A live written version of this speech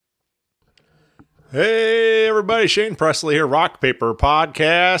Hey everybody, Shane Presley here, Rock Paper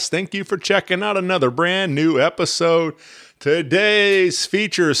Podcast. Thank you for checking out another brand new episode. Today's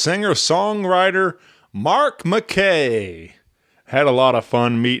feature singer-songwriter Mark McKay. Had a lot of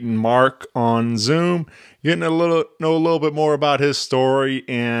fun meeting Mark on Zoom, getting know a little bit more about his story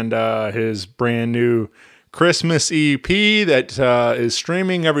and his brand new Christmas EP that is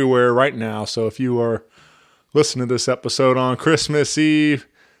streaming everywhere right now. So if you are listening to this episode on Christmas Eve,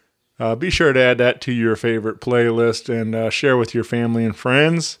 be sure to add that to your favorite playlist and share with your family and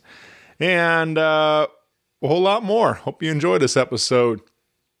friends. And a whole lot more. Hope you enjoy this episode.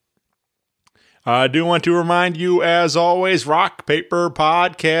 I do want to remind you, as always, Rock Paper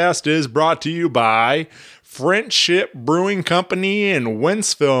Podcast is brought to you by Friendship Brewing Company in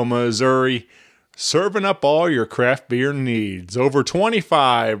Wentzville, Missouri, serving up all your craft beer needs. Over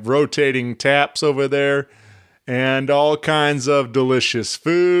 25 rotating taps over there and all kinds of delicious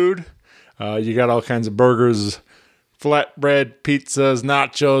food. You got all kinds of burgers, flatbread, pizzas,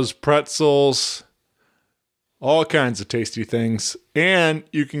 nachos, pretzels, all kinds of tasty things. And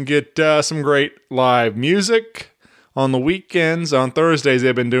you can get some great live music on the weekends. On Thursdays,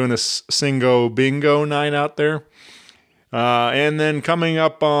 they've been doing a Singo Bingo night out there. And then coming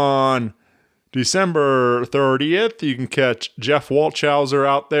up on December 30th, you can catch Jeff Walchhauser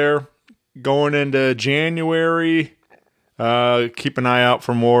out there. Going into January, keep an eye out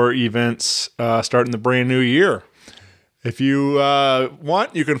for more events starting the brand new year. If you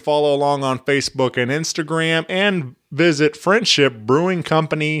want, you can follow along on Facebook and Instagram and visit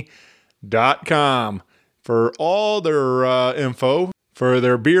friendshipbrewingcompany.com for all their info for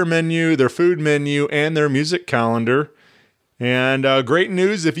their beer menu, their food menu, and their music calendar. And great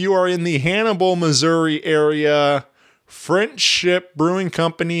news, if you are in the Hannibal, Missouri area, Friendship Brewing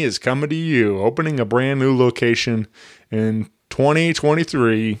Company is coming to you, opening a brand new location in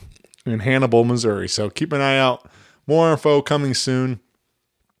 2023 in Hannibal, Missouri. So keep an eye out. More info coming soon.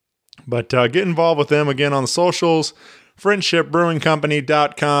 But get involved with them again on the socials.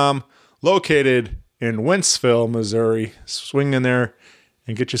 FriendshipBrewingCompany.com, located in Wentzville, Missouri. Swing in there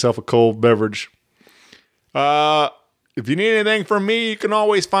and get yourself a cold beverage. If you need anything from me, you can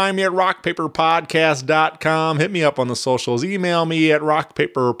always find me at rockpaperpodcast.com. Hit me up on the socials. Email me at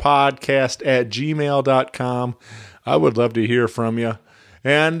rockpaperpodcast@gmail.com. I would love to hear from you.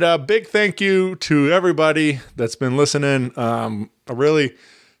 And a big thank you to everybody that's been listening. I really,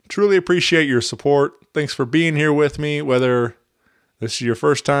 truly appreciate your support. Thanks for being here with me, whether this is your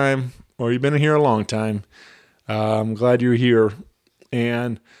first time or you've been here a long time. I'm glad you're here.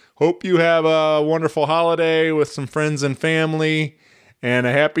 And hope you have a wonderful holiday with some friends and family, and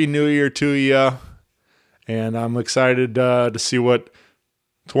a happy new year to you. And I'm excited to see what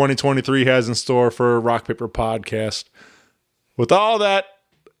 2023 has in store for Rock Paper Podcast. With all that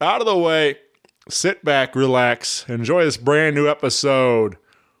out of the way, sit back, relax, enjoy this brand new episode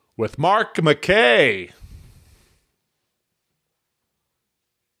with Mark McKay.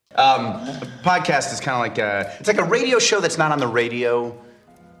 Podcast is kind of like it's like a radio show that's not on the radio.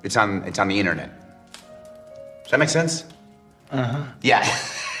 It's on the internet. Does that make sense? Uh-huh. Yeah.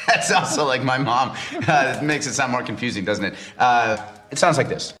 That's also like my mom. It makes it sound more confusing, doesn't it? It sounds like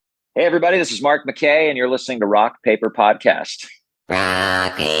this. Hey, everybody. This is Mark McKay, and you're listening to Rock Paper Podcast.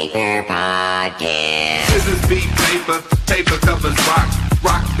 Rock Paper Podcast. Scissors beat paper, paper covers rock.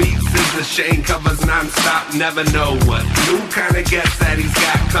 Rock beats scissors, Shane covers nonstop. Never know what new kind of guest that he's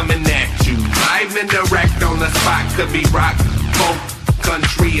got coming at you. Live and direct on the spot. Could be rock, folk,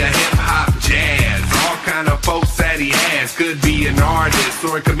 country, or hip-hop, jazz. All kind of folks that he has. Could be an artist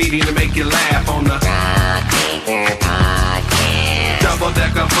or a comedian to make you laugh on the Rock Paper Podcast.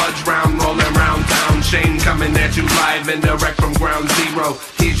 double-decker fudge round, rolling round town. Shane coming at you live and direct from ground zero.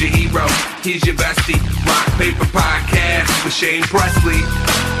 He's your hero, he's your bestie. Rock Paper Podcast with Shane Presley.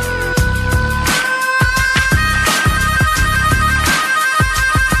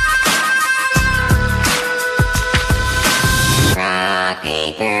 Rock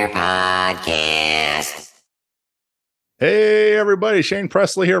Paper Podcast. Hey, everybody. Shane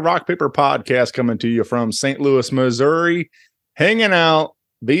Presley here, Rock Paper Podcast, coming to you from St. Louis, Missouri, hanging out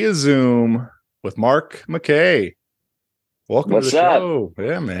via Zoom with Mark McKay. Welcome What's to the up? show.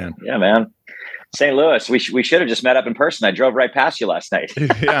 Yeah, man. Yeah, man. St. Louis. We should have just met up in person. I drove right past you last night.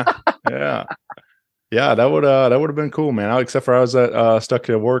 Yeah. That would have been cool, man. Except for I was stuck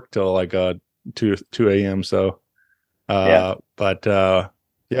at work till like 2 a.m. So, Yeah. But yeah,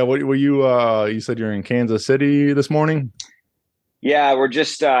 what were you? You said you're in Kansas City this morning. Yeah, we're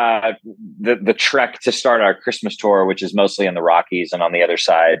just the trek to start our Christmas tour, which is mostly in the Rockies and on the other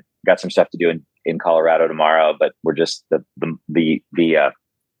side. Got some stuff to do in Colorado tomorrow, but we're just the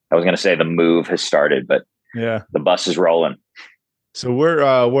I was going to say the move has started, but Yeah. the bus is rolling. So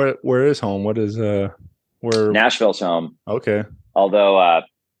where is home? What is where? Nashville's home. Okay. Although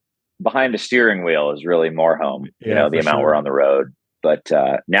behind the steering wheel is really more home, Yeah, the for amount sure. we're on the road. But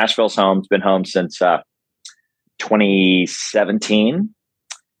Nashville's home. It's been home since 2017.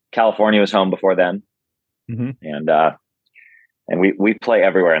 California was home before then. Mhm. And we play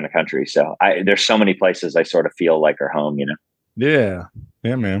everywhere in the country. So there's so many places I sort of feel like are home, Yeah.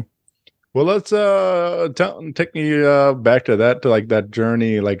 Yeah, man. Well, let's take me back to that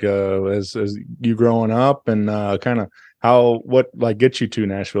journey, as you growing up, and kind of what like gets you to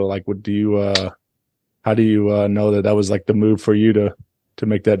Nashville. Like, what do you how do you know that was like the move for you to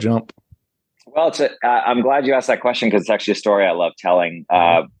make that jump? Well, I'm glad you asked that question, because it's actually a story I love telling.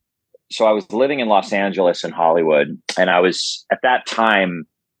 So I was living in Los Angeles and Hollywood, and I was at that time.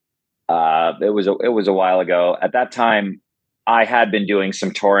 It was a while ago. At that time, I had been doing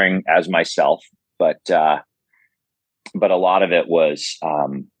some touring as myself, but a lot of it was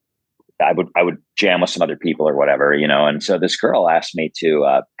I would jam with some other people or whatever, And so this girl asked me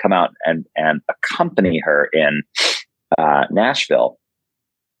to come out and accompany her in Nashville,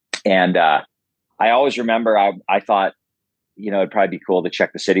 and I always remember I thought, it'd probably be cool to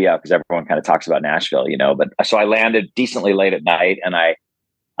check the city out because everyone kind of talks about Nashville, But so I landed decently late at night, and I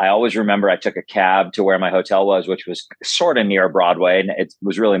always remember I took a cab to where my hotel was, which was sort of near Broadway, and it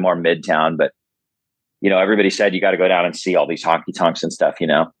was really more midtown. But everybody said you got to go down and see all these honky tonks and stuff,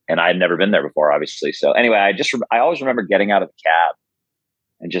 And I had never been there before, obviously. So anyway, I always remember getting out of the cab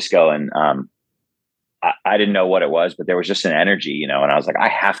and just going. I didn't know what it was, but there was just an energy, and I was like, I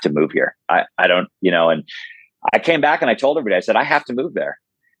have to move here. I don't, and I came back and I told everybody, I said, I have to move there.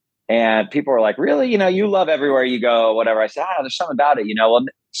 And people were like, really? You love everywhere you go, whatever. I said, there's something about it, Well,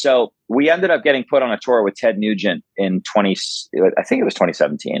 so we ended up getting put on a tour with Ted Nugent in I think it was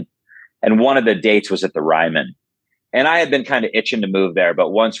 2017. And one of the dates was at the Ryman. And I had been kind of itching to move there. But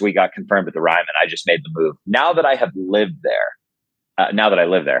once we got confirmed at the Ryman, I just made the move. Now that I have lived there, now that I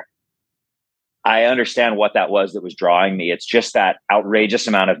live there, I understand what that was drawing me. It's just that outrageous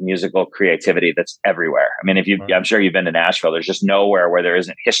amount of musical creativity that's everywhere. I mean, I'm sure you've been to Nashville. There's just nowhere where there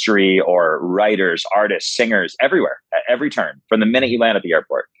isn't history or writers, artists, singers, everywhere, at every turn, from the minute you land at the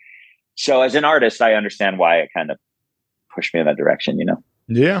airport. So as an artist, I understand why it kind of pushed me in that direction,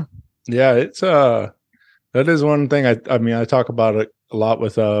 Yeah. Yeah. It's, that is one thing I mean, I talk about it a lot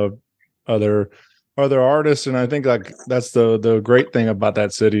with, other artists, and I think like that's the great thing about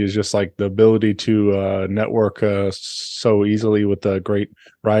that city is just like the ability to network so easily with the great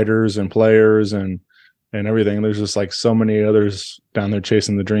writers and players and everything. There's just like so many others down there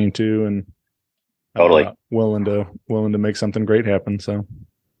chasing the dream too, and totally willing to make something great happen. So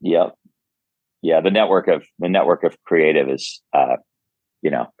yeah, the network of creative is I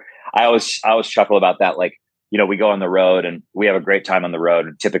always chuckle about that. Like, we go on the road and we have a great time on the road.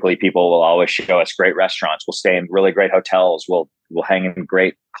 And typically people will always show us great restaurants. We'll stay in really great hotels. We'll hang in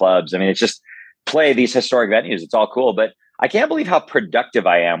great clubs. I mean, it's just play these historic venues. It's all cool. But I can't believe how productive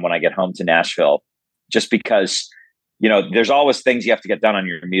I am when I get home to Nashville, just because, there's always things you have to get done on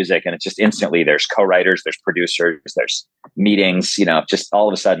your music. And it's just instantly there's co-writers, there's producers, there's meetings, just all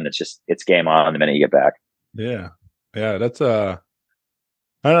of a sudden it's game on the minute you get back. Yeah. Yeah. That's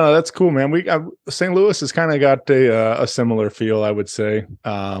I don't know. That's cool, man. St. Louis has kind of got a similar feel, I would say.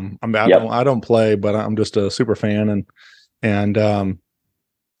 I don't play, but I'm just a super fan,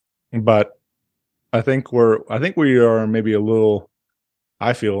 but I think we are maybe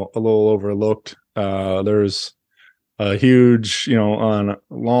I feel a little overlooked. There's a huge, on a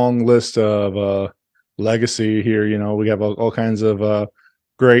long list of legacy here. We have all kinds of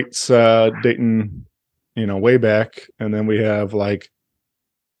greats dating, way back, and then we have like,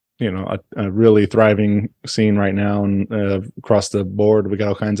 a really thriving scene right now, and across the board, we got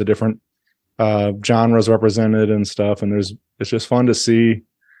all kinds of different genres represented and stuff. And it's just fun to see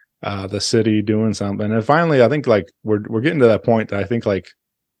the city doing something. And finally, I think like we're getting to that point that I think like,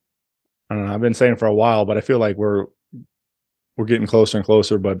 I don't know, I've been saying for a while, but I feel like we're getting closer and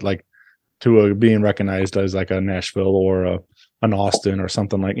closer, but like to being recognized as like a Nashville or an Austin or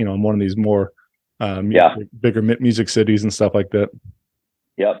something like, one of these more bigger music cities and stuff like that.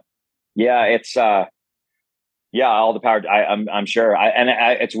 Yep. Yeah, it's all the power. I'm sure.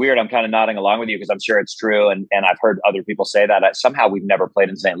 It's weird. I'm kind of nodding along with you because I'm sure it's true, and I've heard other people say that. Somehow we've never played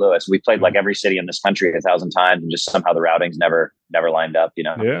in St. Louis. We played like every city in this country 1,000 times, and just somehow the routing's never lined up.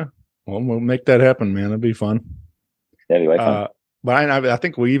 Yeah. Well, we'll make that happen, man. That'd be fun. That'd be way fun. But I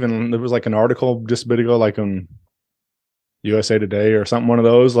think there was like an article just a bit ago, like on USA Today or something, one of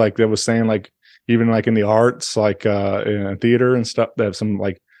those, like that was saying like even like in the arts, like in theater and stuff, they have some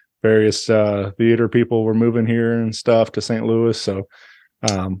like various theater people were moving here and stuff to St. Louis. So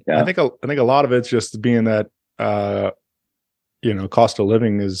I think a lot of it's just being that cost of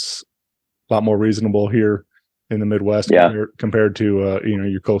living is a lot more reasonable here in the Midwest compared to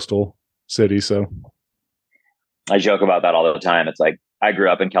your coastal cities. So I joke about that all the time. It's like I grew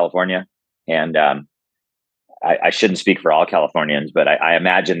up in California, and I shouldn't speak for all Californians, but I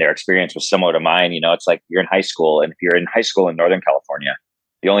imagine their experience was similar to mine. It's like you're in high school, and if you're in high school in Northern California,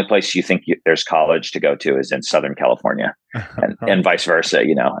 the only place you think there's college to go to is in Southern California, and vice versa.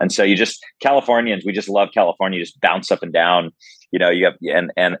 And so Californians, we just love California. You just bounce up and down. You have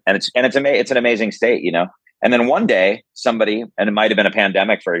it's an amazing state. And then one day somebody, and it might have been a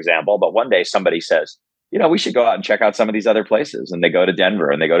pandemic, for example, but one day somebody says, we should go out and check out some of these other places. And they go to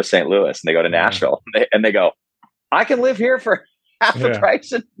Denver, and they go to St. Louis, and they go to Nashville, and they go, I can live here for half the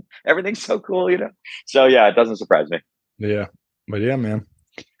price, and everything's so cool, So it doesn't surprise me. Yeah, but yeah, man.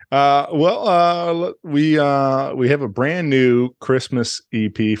 We have a brand new Christmas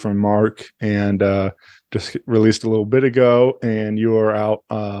EP from Mark, and just released a little bit ago, and you are out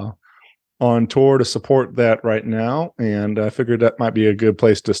on tour to support that right now. And I figured that might be a good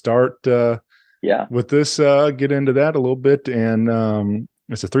place to start. With this, get into that a little bit. And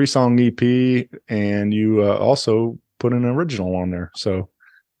it's a 3-song EP, and you also put an original on there. So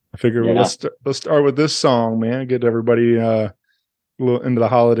I figured let's start with this song, man. Get everybody a little into the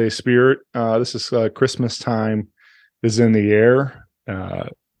holiday spirit. This is Christmas Time is in the Air.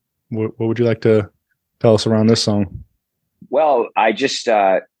 What would you like to tell us around this song? Well, I just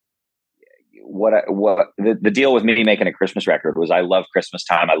the deal with me making a Christmas record was I love Christmas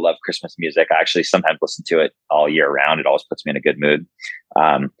time. I love Christmas music. I actually sometimes listen to it all year round. It always puts me in a good mood.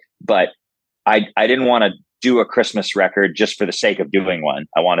 But I didn't want to do a Christmas record just for the sake of doing one.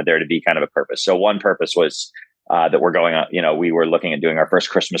 I wanted there to be kind of a purpose. So one purpose was that we're going on, we were looking at doing our first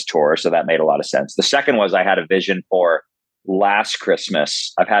Christmas tour. So that made a lot of sense. The second was I had a vision for Last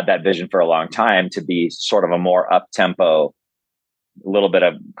Christmas. I've had that vision for a long time to be sort of a more up-tempo, a little bit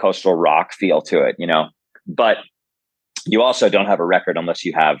of coastal rock feel to it, but you also don't have a record unless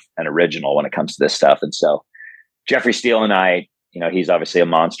you have an original when it comes to this stuff. And so Jeffrey Steele and I, he's obviously a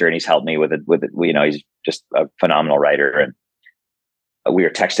monster, and he's helped me with it. He's just a phenomenal writer. And we were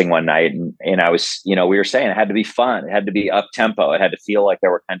texting one night, and I was, we were saying it had to be fun. It had to be up tempo. It had to feel like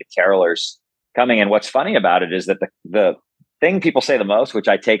there were kind of carolers coming. And what's funny about it is that the thing people say the most, which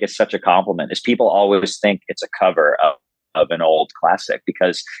I take as such a compliment, is people always think it's a cover of an old classic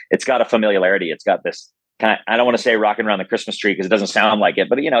because it's got a familiarity. It's got this kind of, I don't want to say rocking around the Christmas tree because it doesn't sound like it,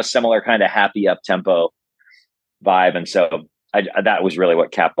 but similar kind of happy up tempo vibe. And so that was really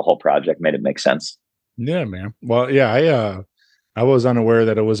what capped the whole project, made it make sense. Yeah, man. Well, yeah, I was unaware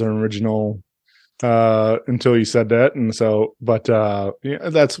that it was an original until you said that. And so, but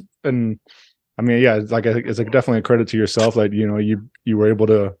that's, and I mean, yeah, it's like definitely a credit to yourself that, you were able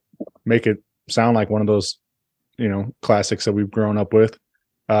to make it sound like one of those, classics that we've grown up with.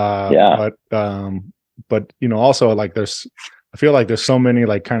 But also like I feel like there's so many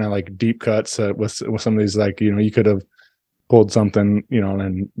like kind of like deep cuts with some of these, like, you could have pulled something,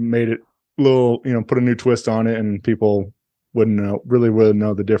 and made it a little, put a new twist on it, and people wouldn't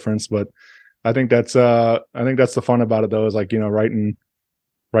know the difference. But I think that's the fun about it though, is like, writing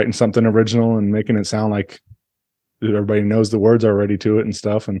something original and making it sound like everybody knows the words already to it and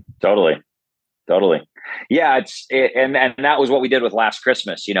stuff. And totally. Yeah. And that was what we did with Last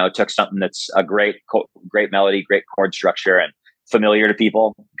Christmas. Took something that's a great melody, great chord structure, and familiar to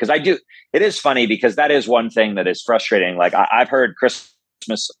people. Because it is funny because that is one thing that is frustrating. Like I've heard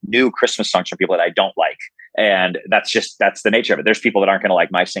new Christmas songs from people that I don't like. And that's the nature of it. There's people that aren't going to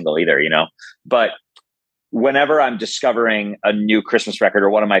like my single either, but whenever I'm discovering a new Christmas record or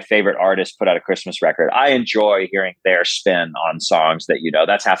one of my favorite artists put out a Christmas record, I enjoy hearing their spin on songs that,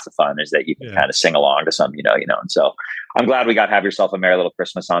 that's half the fun, is that you can kind of sing along to some, and so I'm glad we got Have Yourself a Merry Little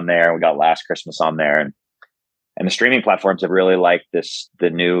Christmas on there. We got Last Christmas on there, and the streaming platforms have really liked the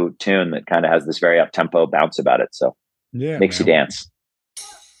new tune that kind of has this very up tempo bounce about it. So makes you dance.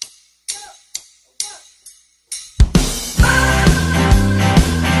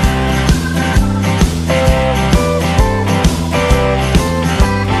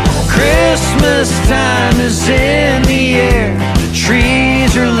 Christmas time is in the air. The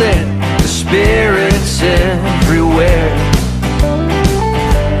trees are lit, the spirits everywhere.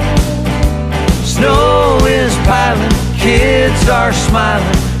 Snow is piling, kids are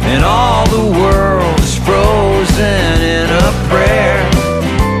smiling, and all the world is frozen in a prayer.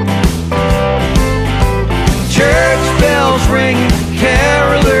 Church bells ringing,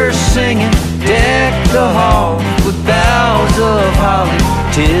 carolers singing, deck the hall with boughs of holly.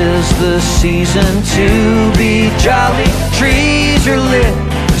 'Tis 'tis the season to be jolly. Trees are lit,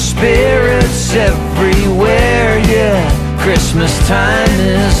 the spirits everywhere, yeah. Christmas time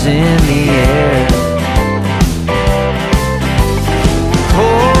is in the air.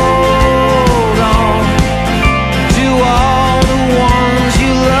 Hold on to all the ones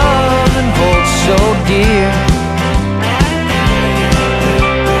you love and hold so dear.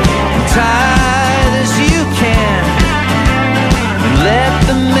 Tight as you can, let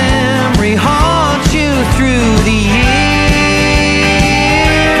the memory haunt you through the year.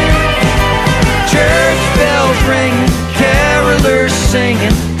 Church bells ringing, carolers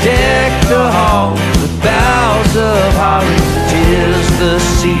singing, deck the hall with boughs of holly. 'Tis the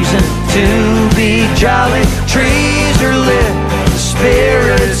season to be jolly. Trees are lit, the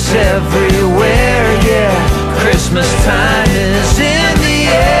spirits everywhere, yeah. Christmas time is in the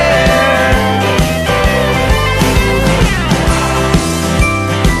air.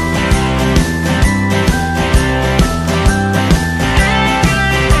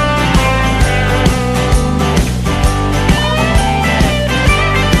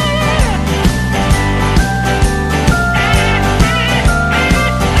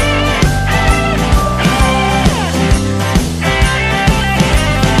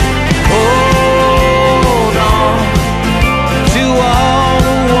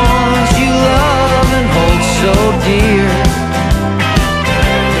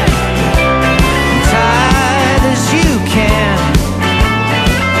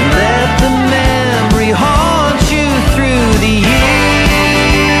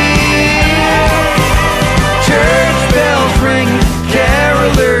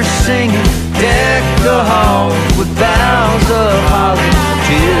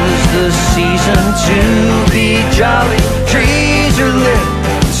 To be jolly, trees are lit,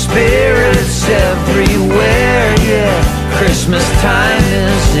 spirits everywhere, yeah. Christmas time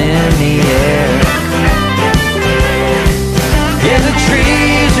is in the air. Yeah, the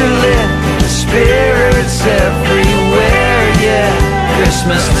trees are lit, the spirits everywhere, yeah.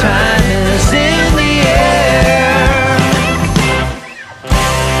 Christmas time is in the air.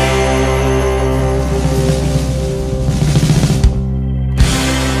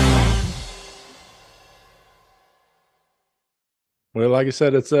 Well, like I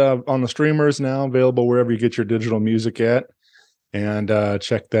said, it's on the streamers now, available wherever you get your digital music at, and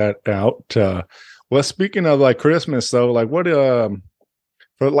check that out. Well, speaking of like Christmas, though, like what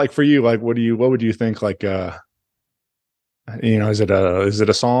for you, like what would you think, like is it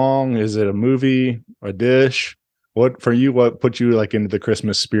a song, is it a movie, a dish? What for you? What put you like into the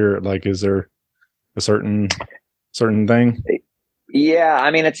Christmas spirit? Like, is there a certain thing? Yeah,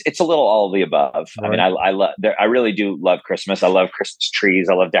 I mean, it's a little all of the above. Right. I mean, I really do love Christmas. I love Christmas trees.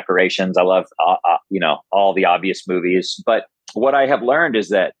 I love decorations. I love, all the obvious movies. But what I have learned is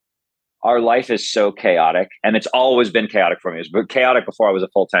that our life is so chaotic, and it's always been chaotic for me. It was chaotic before I was a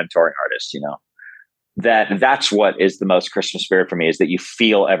full-time touring artist, that's what is the most Christmas spirit for me, is that you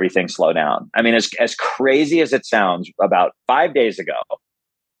feel everything slow down. I mean, as crazy as it sounds, about 5 days ago,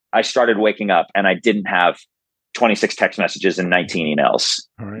 I started waking up and I didn't have 26 text messages and 19 emails,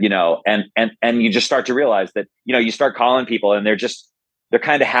 right. And you just start to realize that, you start calling people and they're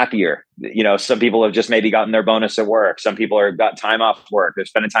kind of happier. Some people have just maybe gotten their bonus at work. Some people are got time off work. They're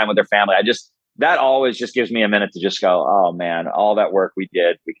spending time with their family. That always just gives me a minute to just go, oh man, all that work we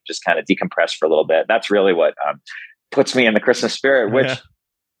did, we can just kind of decompress for a little bit. That's really what puts me in the Christmas spirit, which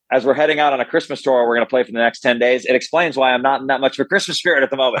as we're heading out on a Christmas tour, we're going to play for the next 10 days. It explains why I'm not in that much of a Christmas spirit at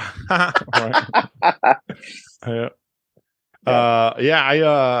the moment.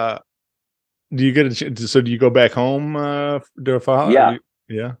 Do you get so do you go back home to follow?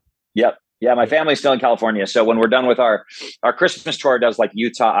 Yep. Yeah, my family's still in California. So when we're done with our Christmas tour, does like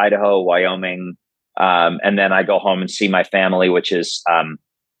Utah, Idaho, Wyoming. And then I go home and see my family, which is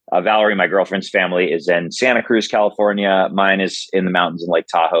Valerie, my girlfriend's family, is in Santa Cruz, California. Mine is in the mountains in Lake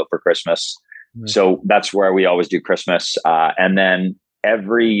Tahoe for Christmas. Nice. So that's where we always do Christmas. And then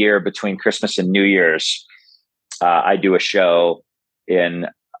every year between Christmas and New Year's, I do a show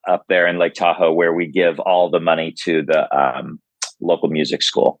up there in Lake Tahoe where we give all the money to the local music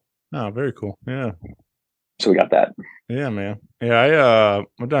school. Oh, very cool. Yeah. So we got that. Yeah, man. Yeah,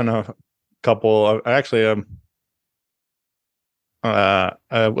 I've done a couple. I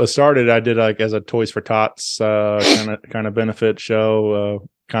started. I did like as a Toys for Tots kind of benefit show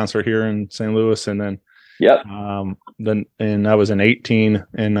concert here in St. Louis, and then then I was in 18,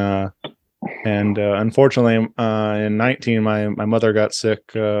 and unfortunately in 19 my mother got sick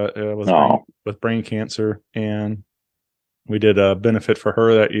with brain cancer, and we did a benefit for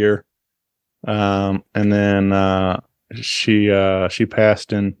her that year. And then she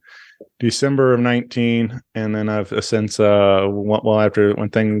passed in December of 19, and then I've since after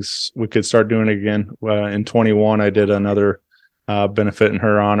when we could start doing it again in 21, I did another benefit in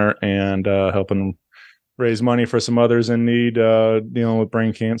her honor and helping raise money for some others in need dealing with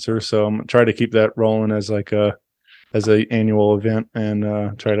brain cancer. So I'm trying to keep that rolling as like a annual event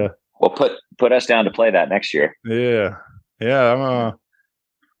and try to put us down to play that next year. Yeah. I'm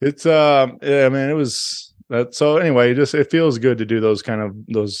yeah, man, it was that. So anyway, it feels good to do those kind of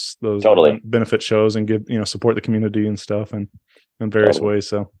those Totally. benefit shows and give, support the community and stuff and in various ways.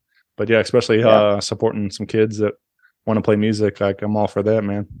 So, but yeah, especially supporting some kids that want to play music. Like I'm all for that,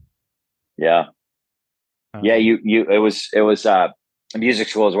 man. Yeah. Yeah. It was music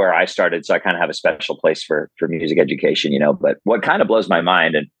school is where I started. So I kind of have a special place for music education, but what kind of blows my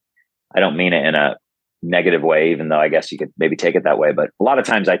mind, and I don't mean it in a negative way, even though I guess you could maybe take it that way. But a lot of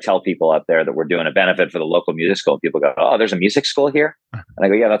times I tell people out there that we're doing a benefit for the local music school. People go, "Oh, there's a music school here?" And I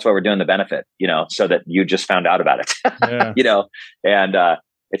go, "Yeah, that's why we're doing the benefit, so that you just found out about it." Yeah. And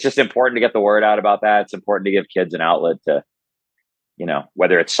it's just important to get the word out about that. It's important to give kids an outlet to,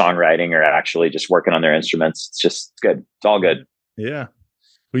 whether it's songwriting or actually just working on their instruments. It's good. It's all good. Yeah.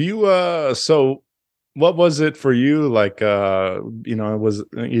 Well, you so what was it for you? Like, was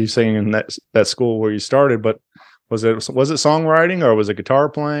you saying in that school where you started, but was it songwriting or was it guitar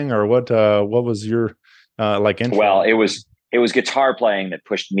playing or what was your intro? Well, it was guitar playing that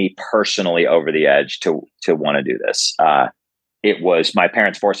pushed me personally over the edge to want to do this. It was my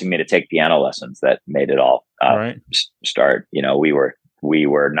parents forcing me to take piano lessons that made it all start. We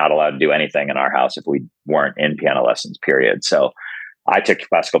were not allowed to do anything in our house if we weren't in piano lessons, period. So I took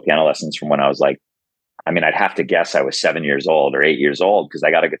classical piano lessons from when I was I'd have to guess I was 7 years old or 8 years old because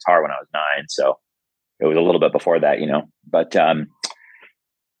I got a guitar when I was 9. So it was a little bit before that, but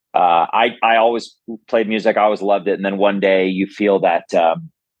I always played music. I always loved it. And then one day you feel that,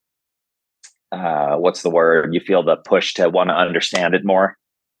 what's the word? You feel the push to want to understand it more.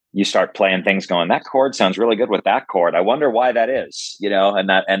 You start playing things going, that chord sounds really good with that chord. I wonder why that is, and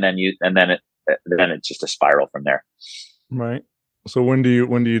then it's just a spiral from there. Right. So when do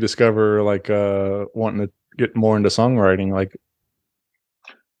you discover wanting to get more into songwriting? Like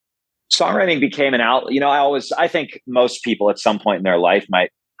songwriting became an out. I think most people at some point in their life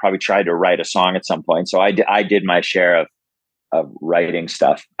might probably try to write a song at some point. So I did my share of writing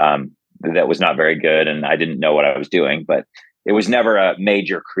stuff that was not very good, and I didn't know what I was doing, but it was never a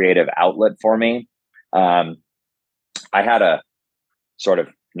major creative outlet for me. I had a sort of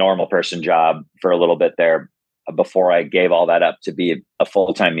normal person job for a little bit there before I gave all that up to be a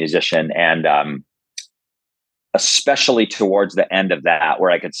full-time musician. And especially towards the end of that, where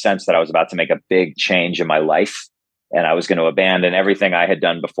I could sense that I was about to make a big change in my life and I was going to abandon everything I had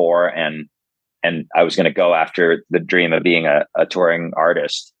done before. And I was going to go after the dream of being a touring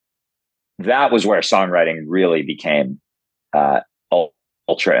artist. That was where songwriting really became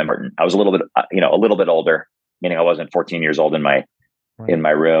ultra important. I was a little bit older, meaning I wasn't 14 years old in my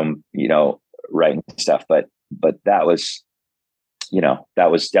room, writing stuff, but that was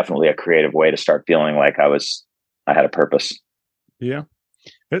definitely a creative way to start feeling like I had a purpose. Yeah.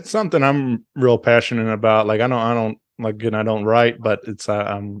 It's something I'm real passionate about. Like I don't write, but it's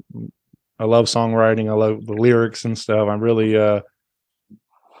I love songwriting. I love the lyrics and stuff. I'm really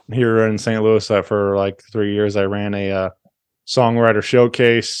here in St. Louis for 3 years. I ran a songwriter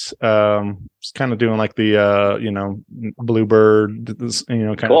showcase. It's kind of doing like the Bluebird, kind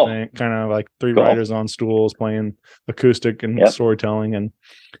of thing, kind of like three writers on stools playing acoustic and storytelling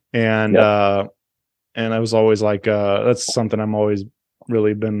and I was always like that's something I'm always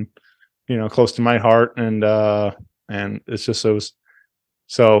really been close to my heart, and it's just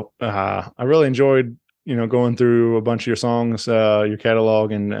so I really enjoyed going through a bunch of your songs, your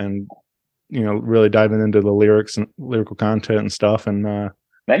catalog, and really diving into the lyrics and lyrical content and stuff. And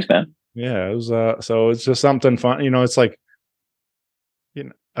thanks, man. Yeah, it was so it's just something fun. It's like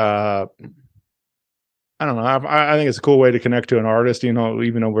I don't know. I think it's a cool way to connect to an artist, even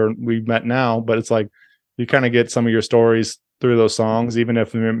though we've met now, but it's like you kind of get some of your stories through those songs, even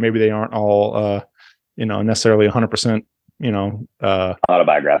if maybe they aren't all necessarily 100%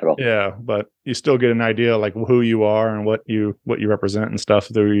 autobiographical. Yeah, but you still get an idea like who you are and what you represent and stuff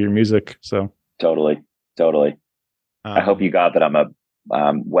through your music. So totally. I hope you got that I'm a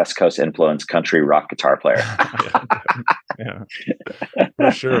West Coast influenced country rock guitar player. Yeah,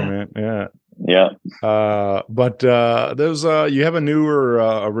 for sure, man. Yeah. But there's you have a newer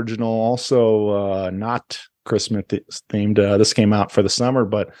original also, not Christmas themed. This came out for the summer,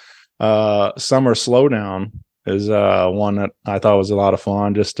 but Summer Slowdown is one that I thought was a lot of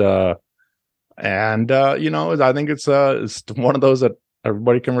fun. Just And I think it's one of those that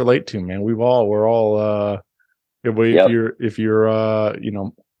everybody can relate to, man. We're all if you're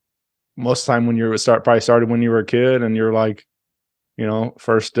most of the time when you probably started when you were a kid and you're like,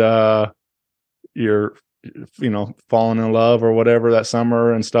 first you're falling in love or whatever that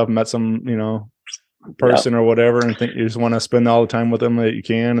summer and stuff, met some person or whatever, and think you just want to spend all the time with them that you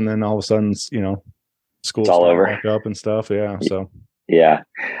can, and then all of a sudden school's all over back up and stuff. Yeah.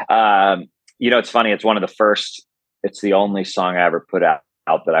 It's funny, it's the only song I ever put out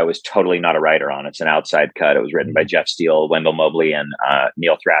that I was totally not a writer on. It's an outside cut. It was written by Jeff Steele, Wendell Mobley, and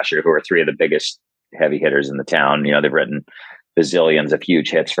Neil Thrasher, who are three of the biggest heavy hitters in the town. They've written bazillions of huge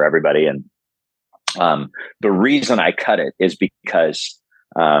hits for everybody. And the reason I cut it is because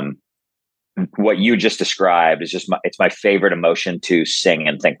what you just described is it's my favorite emotion to sing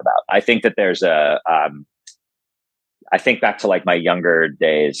and think about. I think that there's I think back to like my younger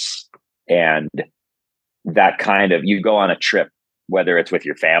days, and that kind of, you go on a trip, whether it's with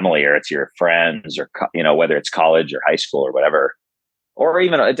your family or it's your friends, or whether it's college or high school or whatever, or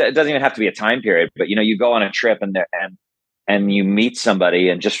even it doesn't even have to be a time period, but you go on a trip and you meet somebody,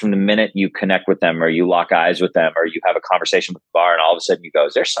 and just from the minute you connect with them or you lock eyes with them or you have a conversation with the bar, and all of a sudden you go,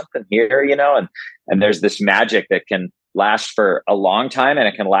 is there something here, and there's this magic that can last for a long time, and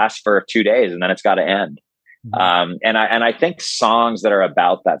it can last for 2 days, and then it's got to end. And I think songs that are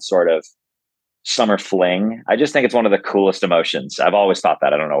about that sort of summer fling, I just think it's one of the coolest emotions. I've always thought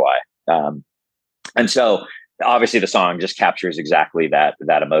that. I don't know why. And so obviously the song just captures exactly that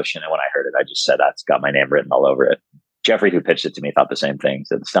emotion. And when I heard it, I just said, that's got my name written all over it. Jeffrey, who pitched it to me, thought the same thing.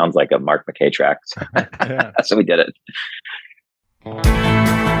 So it sounds like a Mark McKay track. So we did it.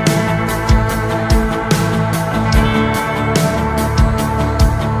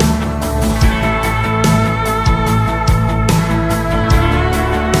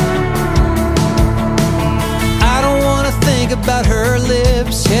 About her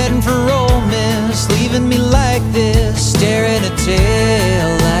lips, heading for Ole Miss, leaving me like this, staring at tail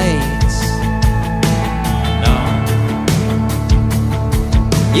lights. No.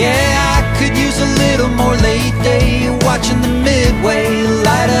 Yeah, I could use a little more late day, watching the midway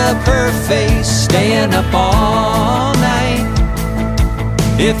light up her face, staying up all night,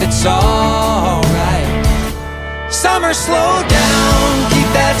 if it's alright. Summer, slow down, keep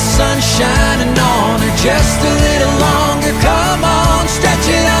that sun shining on her just a little longer. Come on, stretch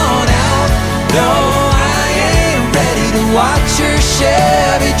it on out. No, I ain't ready to watch your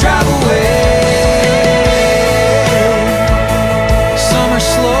Chevy drive away. Summer,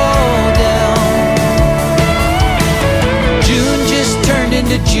 slow down. June just turned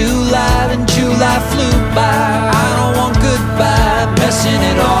into July, and July flew by. I don't want goodbye, messing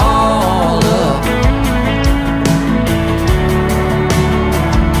it all up.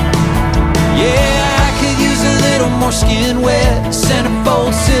 More skin wet,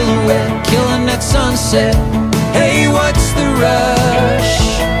 centerfold silhouette, killing that sunset. Hey, what's the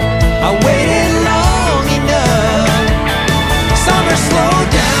rush? I waited long enough. Summer, slow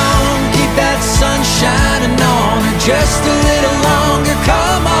down, keep that sun shining on her just a little longer.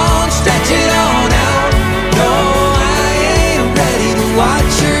 Come on, stretch it on out. No, I ain't ready to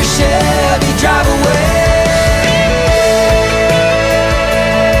watch your Chevy drive away.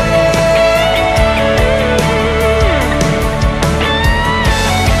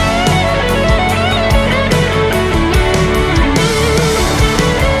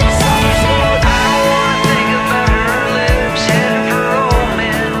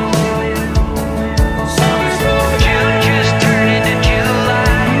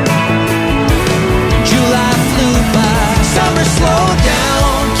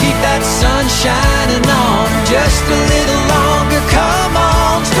 Shining on just a little longer. Come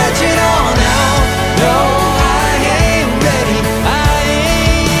on, stretch it on out. No, I ain't ready. I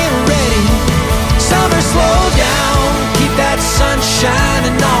ain't ready. Summer, slow down. Keep that sun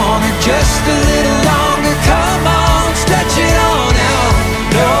shining on her just a little longer. Come on, stretch it on out.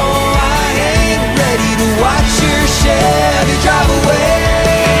 No, I ain't ready to watch your Chevy drive away.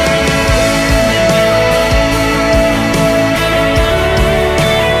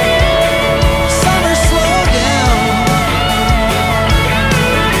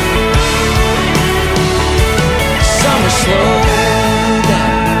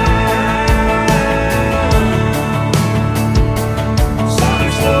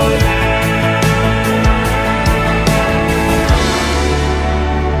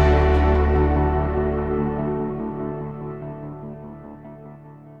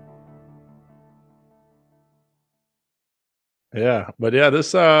 Yeah, but yeah,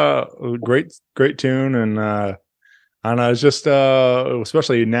 this great tune, and I don't know. It's just,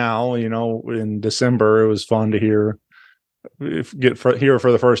 especially now, in December, it was fun to hear here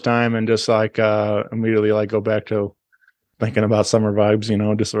for the first time and just like immediately like go back to thinking about summer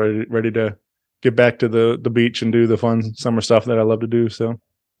vibes, just ready to get back to the beach and do the fun summer stuff that I love to do. So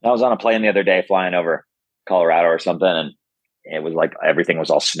I was on a plane the other day flying over Colorado or something, and it was like everything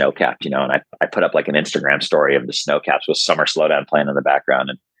was all snow capped, and I put up like an Instagram story of the snow caps with Summer Slowdown playing in the background,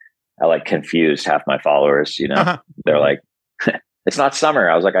 and I like confused half my followers. They're like, it's not summer.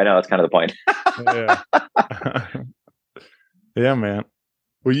 I was like, I know, that's kind of the point. Yeah. Yeah, man.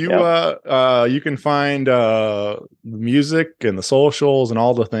 Well, you can find the music and the socials and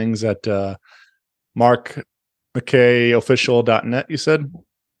all the things at markmckayofficial.net, you said?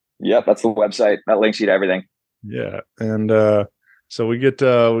 Yep, that's the website. That links you to everything. Yeah. And so we got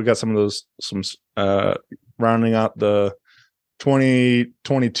some of those, rounding out the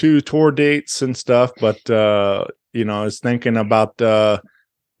 2022 tour dates and stuff, but I was thinking about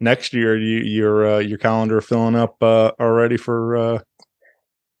next year. Your calendar filling up already for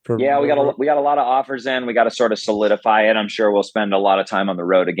yeah, we got a lot of offers in. We got to sort of solidify it. I'm sure we'll spend a lot of time on the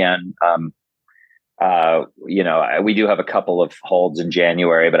road again. We do have a couple of holds in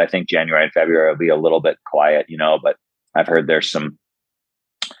January, but I think January and February will be a little bit quiet, but I've heard there's some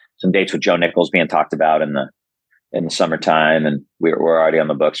dates with Joe Nichols being talked about in the summertime, and we're already on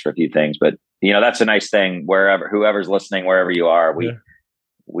the books for a few things, but that's a nice thing. Whoever's listening, wherever you are,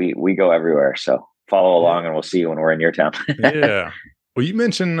 we go everywhere. So follow along and we'll see you when we're in your town. Yeah. Well, you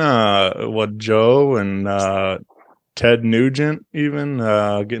mentioned Joe and Ted Nugent even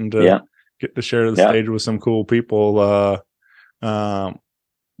getting to share the stage with some cool people.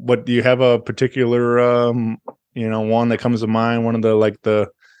 What do you have a particular one that comes to mind? One of the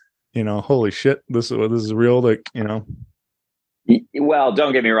holy shit, this is real. Well,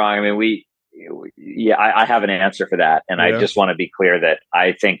 don't get me wrong. I mean, I have an answer for that. And I just want to be clear that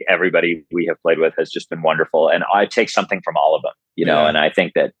I think everybody we have played with has just been wonderful. And I take something from all of them, and I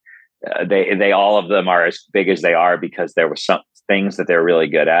think that they all of them are as big as they are because there were some things that they're really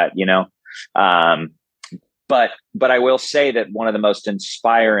good at, but I will say that one of the most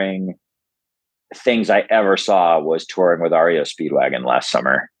inspiring things I ever saw was touring with REO Speedwagon last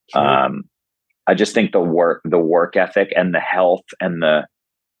summer. Sure. I just think the work ethic and the health and the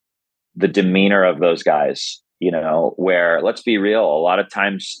demeanor of those guys, where, let's be real, a lot of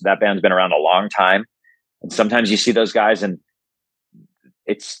times that band's been around a long time, and sometimes you see those guys and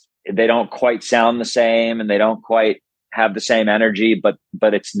they don't quite sound the same and they don't quite have the same energy, but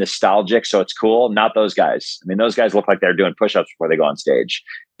it's nostalgic, so it's cool. Not those guys. I mean, those guys look like they're doing push-ups before they go on stage.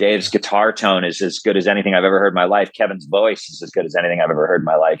 Dave's guitar tone is as good as anything I've ever heard in my life. Kevin's voice is as good as anything I've ever heard in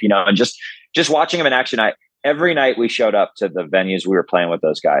my life. And just watching them in action, every night we showed up to the venues we were playing with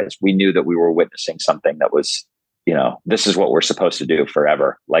those guys, we knew that we were witnessing something that was, this is what we're supposed to do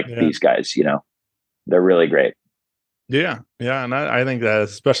forever. These guys, they're really great. Yeah. Yeah. And I think that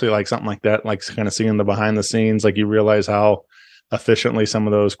especially like something like that, like kind of seeing the behind the scenes, like you realize how efficiently some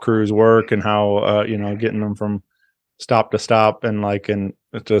of those crews work and how, getting them from stop to stop and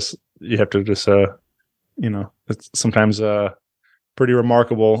it just, you have to just, it's sometimes pretty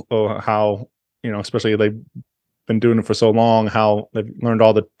remarkable how, especially they've been doing it for so long, how they've learned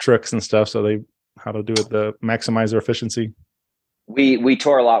all the tricks and stuff. So how to do it to maximize their efficiency. We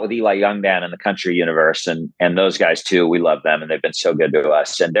tour a lot with Eli Young Band in the country universe, and those guys too. We love them, and they've been so good to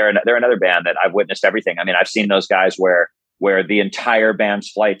us. And they're another band that I've witnessed everything. I mean, I've seen those guys where the entire band's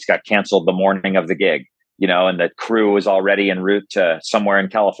flights got canceled the morning of the gig, and the crew was already en route to somewhere in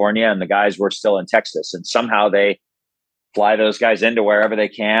California, and the guys were still in Texas, and somehow they fly those guys into wherever they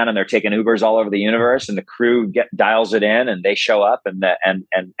can, and they're taking Ubers all over the universe, and the crew dials it in, and they show up, and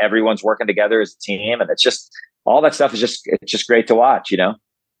everyone's working together as a team, and it's just. All that stuff is it's just great to watch, Yeah.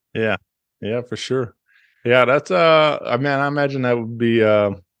 Yeah, for sure. Yeah. That's, I imagine that would be,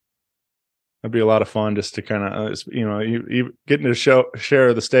 that'd be a lot of fun just to kind of, you getting to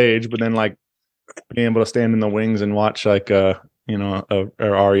share the stage, but then like being able to stand in the wings and watch like, a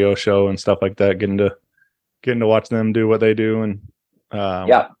REO show and stuff like that, getting to watch them do what they do and,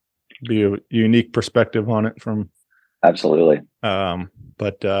 be a unique perspective on it from. Absolutely. Yeah,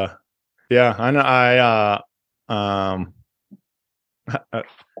 I know.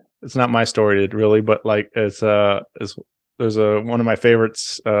 It's not my story really, but like there's one of my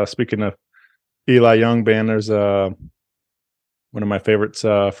favorites. Speaking of Eli Young Band, there's one of my favorites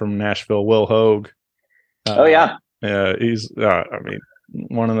from Nashville, Will Hogue. Yeah, he's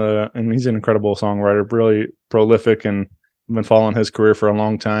and he's an incredible songwriter, really prolific, and I've been following his career for a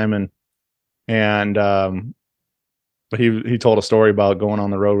long time, but he told a story about going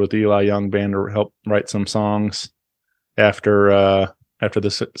on the road with Eli Young Band to help write some songs. after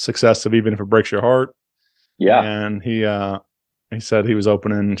the success of Even If It Breaks Your Heart. Yeah. And he said he was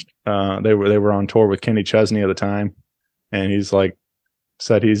opening. They were on tour with Kenny Chesney at the time, and he's like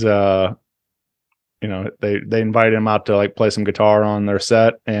said he's they invited him out to like play some guitar on their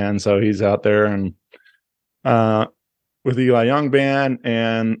set, and so he's out there and with Eli Young Band,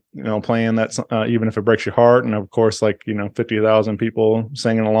 and playing that Even If It Breaks Your Heart, and of course 50,000 people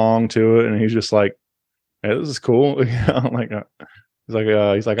singing along to it, and he's just like, hey, this is cool. He's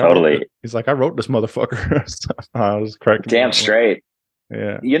like Totally. I wrote this motherfucker. So I was correct. Damn straight.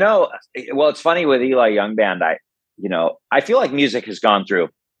 Yeah. Well, it's funny with Eli Young Band. I feel like music has gone through,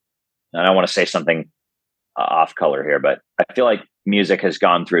 and I don't want to say something off color here, but I feel like music has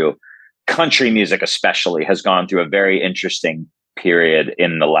gone through, country music especially, has gone through a very interesting period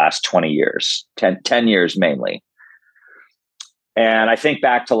in the last 20 years, 10 years mainly. And I think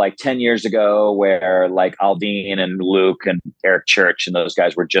back to like 10 years ago where like Aldine and Luke and Eric Church and those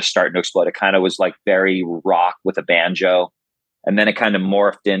guys were just starting to explode. It kind of was like very rock with a banjo. And then it kind of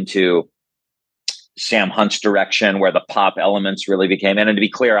morphed into Sam Hunt's direction where the pop elements really became in. And to be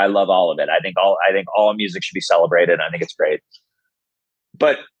clear, I love all of it. I think all music should be celebrated. I think it's great.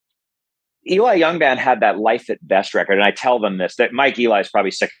 But Eli Young Band had that Life at Best record. And I tell them this, that Mike Eli's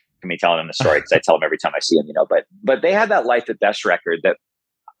probably sick of me telling him the story because I tell him every time I see him, but they had that Life at Best record that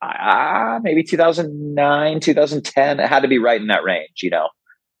maybe 2009, 2010, it had to be right in that range,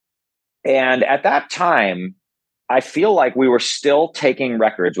 And at that time, I feel like we were still taking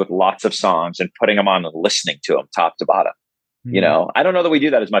records with lots of songs and putting them on and listening to them top to bottom. Mm-hmm. I don't know that we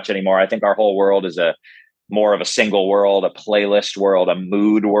do that as much anymore. I think our whole world is more of a single world, a playlist world, a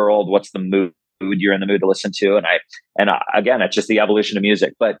mood world. What's the mood you're in the mood to listen to? And again, it's just the evolution of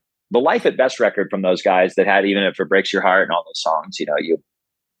music. But the Life at Best record from those guys that had Even If It Breaks Your Heart and all those songs,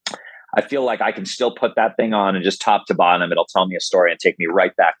 I feel like I can still put that thing on and just top to bottom, it'll tell me a story and take me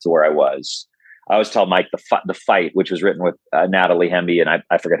right back to where I was. I always tell Mike the Fight, which was written with Natalie Hemby, and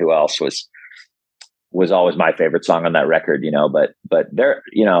I forget who else was always my favorite song on that record, but there,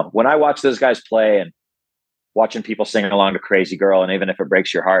 when I watch those guys play and watching people singing along to Crazy Girl and Even If It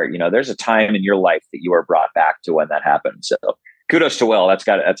Breaks Your Heart, there's a time in your life that you are brought back to when that happened. So kudos to Will.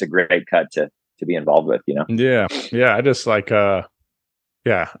 That's a great cut to be involved with, Yeah. I just like, I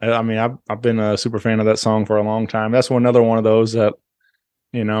mean, I've been a super fan of that song for a long time. That's another one of those that,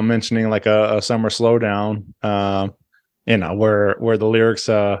 mentioning like a summer slowdown, where the lyrics,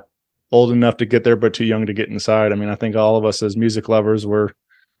 old enough to get there, but too young to get inside. I mean, I think all of us as music lovers were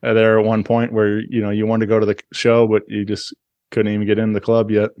there at one point where, you wanted to go to the show, but you just couldn't even get in the club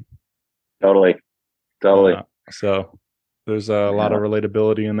yet. Totally. So there's a lot of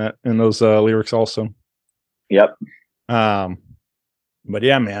relatability in those lyrics also. Yep. But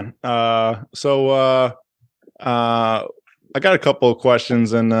yeah, man. So I got a couple of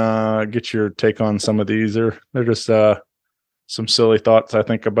questions and get your take on some of these. They're just some silly thoughts I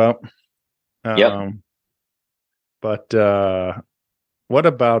think about. Yep. But what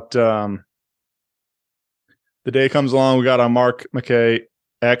about the day comes along, we got a Mark McKay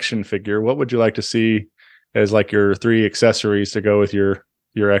action figure. What would you like to see as like your 3 accessories to go with your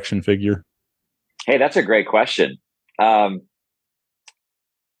action figure? Hey, that's a great question.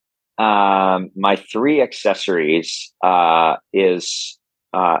 My 3 accessories is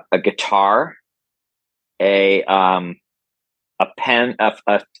a guitar, a pen, I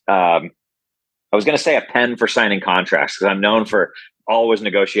was going to say a pen for signing contracts because I'm known for always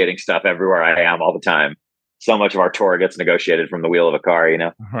negotiating stuff everywhere I am all the time. So much of our tour gets negotiated from the wheel of a car,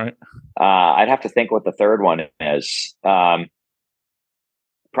 All right. I'd have to think what the third one is. Probably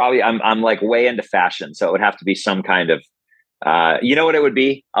I'm like way into fashion. So it would have to be some kind of, you know what it would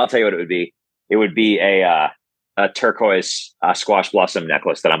be? I'll tell you what it would be. It would be a turquoise squash blossom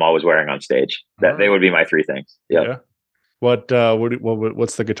necklace that I'm always wearing on stage. They would be my 3 things. Yep. Yeah.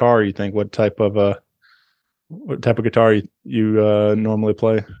 What's the guitar you think? What type of guitar you normally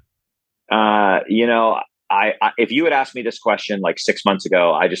play? If you had asked me this question like 6 months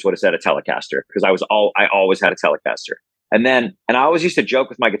ago, I just would have said a Telecaster because I always had a Telecaster. And I always used to joke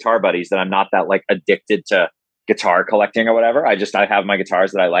with my guitar buddies that I'm not that like addicted to guitar collecting or whatever. I have my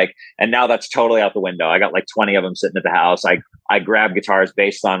guitars that I like. And now that's totally out the window. I got like 20 of them sitting at the house. I grab guitars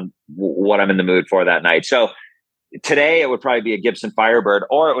based on what I'm in the mood for that night. So today it would probably be a Gibson Firebird,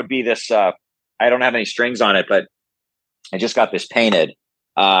 or it would be this, I don't have any strings on it, but I just got this painted.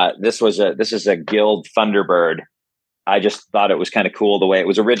 This is a Guild Thunderbird. I just thought it was kind of cool the way it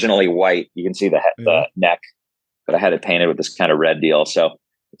was originally white. You can see the neck, but I had it painted with this kind of red deal. So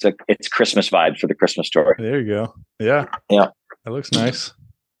it's Christmas vibes for the Christmas tour. There you go. Yeah. Yeah. That looks nice.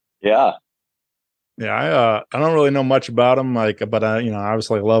 Yeah. I don't really know much about them, like, but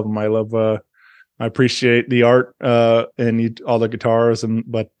obviously I love them. I appreciate the art and all the guitars,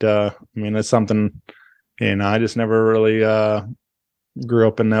 but I mean, it's something, I just never really grew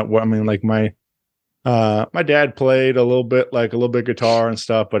up in that way. I mean, like my dad played a little bit guitar and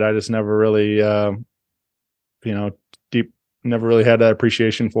stuff, but I just never really never really had that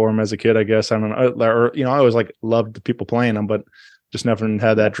appreciation for them as a kid, I guess. I don't know, or I always loved the people playing them, but just never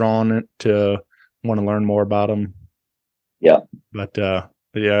had that drawn to want to learn more about them. Yeah. But yeah,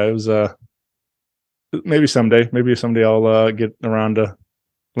 it was maybe someday I'll get around to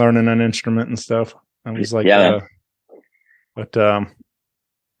learning an instrument and stuff. I was like, but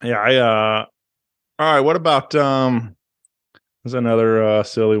yeah, all right. What about there's another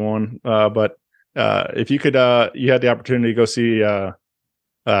silly one, but if you could, you had the opportunity to go see a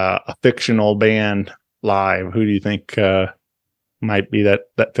fictional band live, who do you think might be that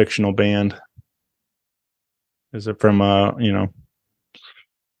fictional band? Is it from do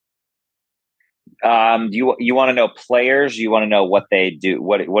you want to know players? You want to know what they do?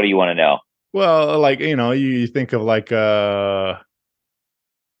 What do you want to know? Well, you think of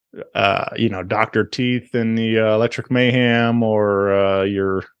Dr. Teeth and the Electric Mayhem,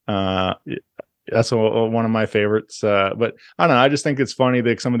 or that's one of my favorites. But I don't know. I just think it's funny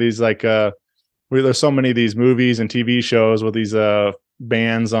that some of these there's so many of these movies and TV shows with these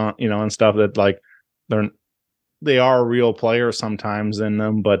bands on, and stuff that they are real players sometimes in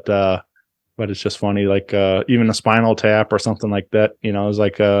them, but it's just funny. Even a Spinal Tap or something like that,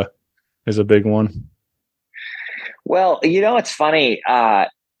 is a big one. Well, it's funny. I've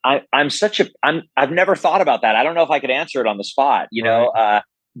never thought about that. I don't know if I could answer it on the spot, Right.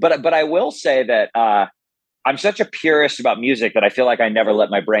 But I will say that I'm such a purist about music that I feel like I never let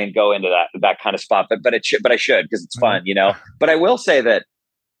my brain go into that kind of spot. But I should, because it's fun, But I will say that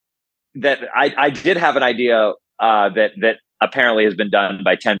I did have an idea that apparently has been done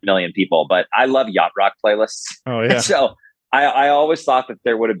by 10 million people. But I love yacht rock playlists. Oh yeah. So I always thought that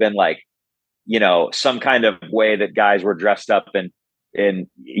there would have been some kind of way that guys were dressed up in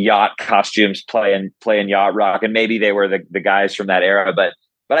yacht costumes playing yacht rock, and maybe they were the guys from that era. But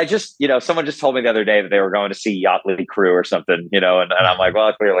I just, someone just told me the other day that they were going to see Yachtly Crew or something, and I'm like,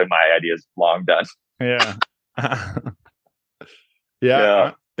 well, clearly my idea is long done. Yeah.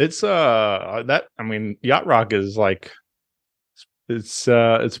 Yeah. It's yacht rock is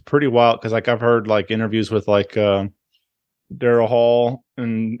it's pretty wild, because I've heard interviews with Daryl Hall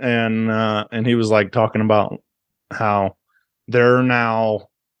and he was talking about how they're now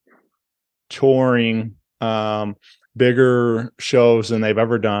touring bigger shows than they've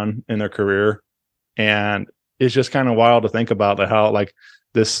ever done in their career, and it's just kind of wild to think about how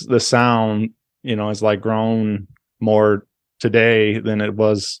this sound has grown more today than it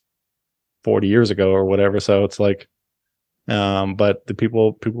was 40 years ago or whatever. So it's but the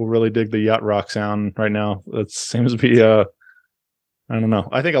people really dig the yacht rock sound right now. It seems to be I don't know.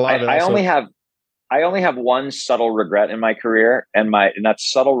 I think a lot of it I only have one subtle regret in my career, and that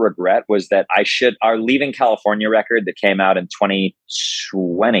subtle regret was that our Leaving California record that came out in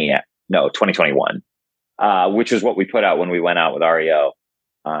 2021, which is what we put out when we went out with REO.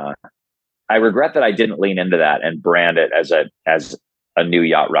 I regret that I didn't lean into that and brand it as a new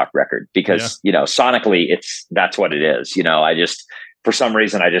yacht rock record, because sonically that's what it is. I just, for some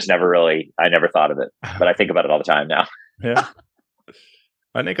reason, I never thought of it, but I think about it all the time now. Yeah.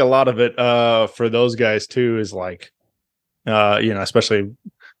 I think a lot of it for those guys too is especially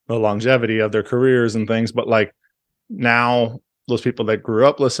the longevity of their careers and things. But now those people that grew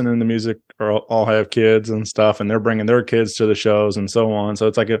up listening to music all have kids and stuff, and they're bringing their kids to the shows and so on. So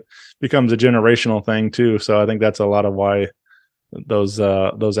it's it becomes a generational thing too. So I think that's a lot of why those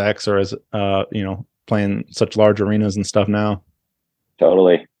acts are as playing such large arenas and stuff now.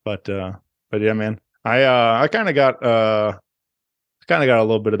 Totally. But yeah, man, I kind of got a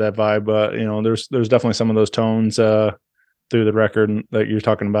little bit of that vibe. There's definitely some of those tones through the record that you're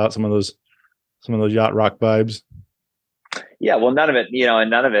talking about. Some of those yacht rock vibes. Yeah, well, none of it,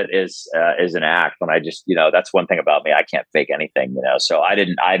 and none of it is an act. And I just, that's one thing about me. I can't fake anything, So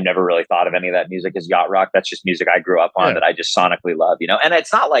I've never really thought of any of that music as yacht rock. That's just music I grew up on that I just sonically love, And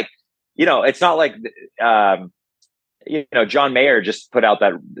it's not John Mayer just put out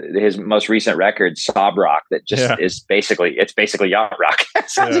his most recent record, Sob Rock, that just is basically yacht rock.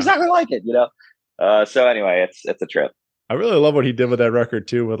 It sounds exactly like it, So anyway, it's a trip. I really love what he did with that record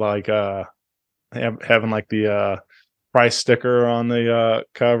too, with having the price sticker on the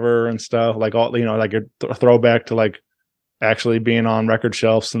cover and stuff, all a throwback to actually being on record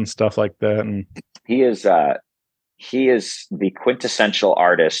shelves and stuff like that. And he is the quintessential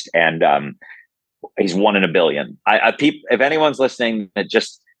artist, and he's 1 in a billion. If anyone's listening that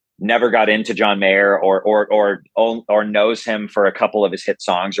just never got into John Mayer or knows him for a couple of his hit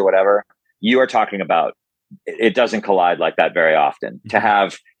songs or whatever, you are talking about, it doesn't collide like that very often. To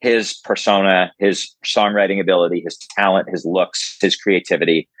have his persona, his songwriting ability, his talent, his looks, his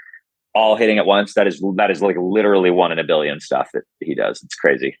creativity, all hitting at once, that is like literally 1 in a billion stuff that he does. It's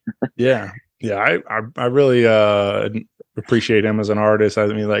crazy. Yeah. I really appreciate him as an artist. I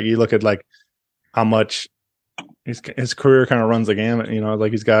mean, like, you look at like how much his career kind of runs the gamut. You know,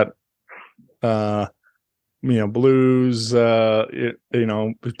 like he's got blues.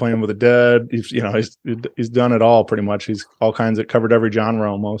 He's playing with the Dead. He's done it all pretty much. He's all kinds of covered every genre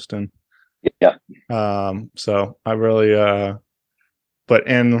almost. And yeah. So I really but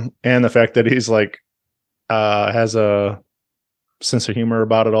and the fact that he's like has a sense of humor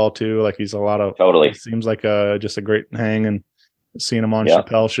about it all too. Like he's totally. He seems like just a great hang, and seeing him on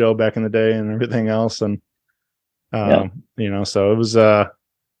Chappelle's show back in the day and everything else. And so it was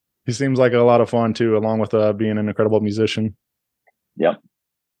he seems like a lot of fun too, along with being an incredible musician. Yep.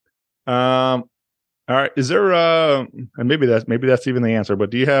 All right. Is there and maybe that's even the answer, but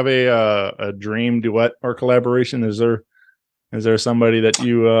do you have a dream duet or collaboration? Is there somebody that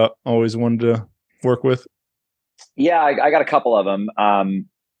you always wanted to work with? Yeah, I got a couple of them.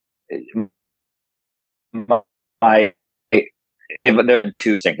 There are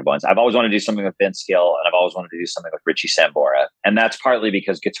two distinctive ones. I've always wanted to do something with Vince Gill, and I've always wanted to do something with Richie Sambora. And that's partly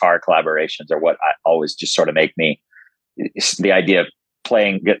because guitar collaborations are what I always just sort of make me, the idea of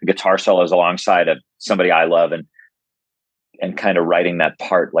playing guitar solos alongside of somebody I love and kind of writing that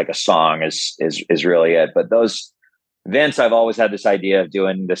part like a song is really it. But Vince, I've always had this idea of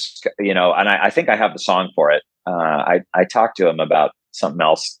doing this, and I think I have the song for it. I talked to him about something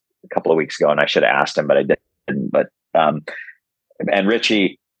else a couple of weeks ago, and I should have asked him, but I didn't. But and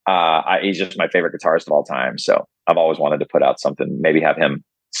Richie, he's just my favorite guitarist of all time. So I've always wanted to put out something, maybe have him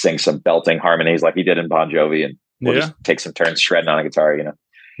sing some belting harmonies like he did in Bon Jovi, and we'll just take some turns shredding on a guitar.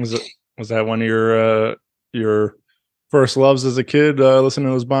 Was that one of your first loves as a kid, listening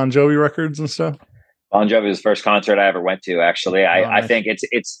to those Bon Jovi records and stuff? Bon Jovi was the first concert I ever went to. Actually, nice. I think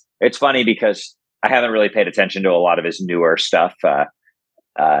it's funny because I haven't really paid attention to a lot of his newer stuff, but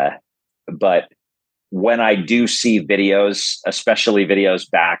when I do see videos, especially videos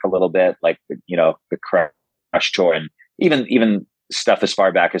back a little bit, like the Crush tour, and even stuff as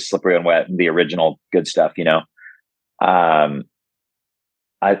far back as Slippery and Wet and the original good stuff, I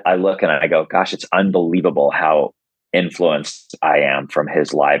look and I go, gosh, it's unbelievable how influenced I am from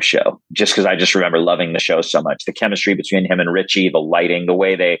his live show. Just because I just remember loving the show so much, the chemistry between him and Richie, the lighting, the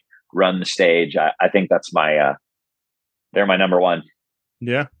way they run the stage. I think that's they're my number one.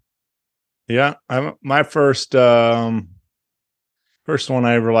 Yeah. Yeah. My first one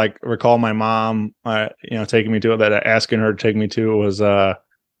I ever recall my mom, taking me to it, asking her to take me to was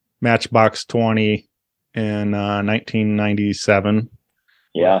Matchbox 20 in 1997.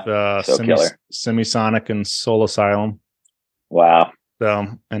 Yeah. With, so killer. Semisonic and Soul Asylum. Wow. So,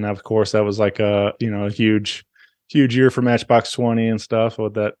 and of course that was like a huge year for Matchbox 20 and stuff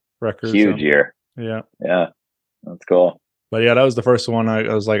with that record. Huge year. Yeah. Yeah. That's cool. But yeah, that was the first one.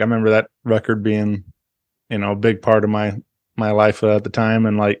 I was like, I remember that record being, a big part of my life at the time.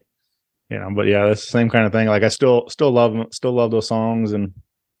 And but yeah, that's the same kind of thing. Like I still love those songs. And,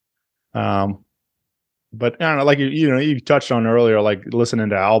 but I don't know, like, you touched on earlier, like listening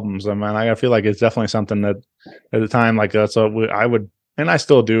to albums. I mean, I feel like it's definitely something that at the time, like that's what I would, and I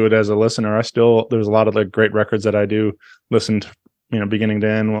still do it as a listener. There's a lot of the great records that I do listen to, beginning to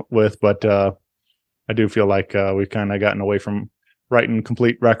end with, but, I do feel like we've kind of gotten away from writing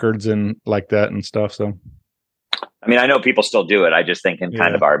complete records and like that and stuff. So, I mean, I know people still do it. I just think in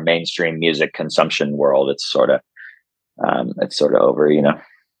kind of our mainstream music consumption world, it's sort of over,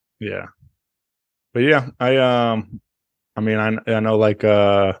 Yeah, but yeah, I know like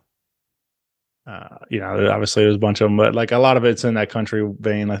obviously there's a bunch of them, but like a lot of it's in that country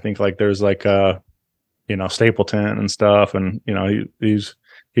vein. I think like there's like Stapleton and stuff, and he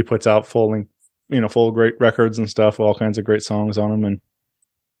puts out full great records and stuff, all kinds of great songs on them. And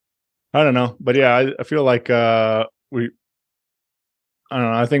I don't know, but yeah, I feel like I don't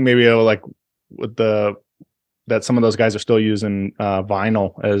know. I think maybe like with that some of those guys are still using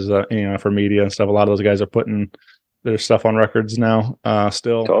vinyl as for media and stuff. A lot of those guys are putting their stuff on records now.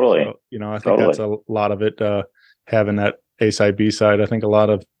 Still, totally. So, I think that's a lot of it. Having that A side, B side. I think a lot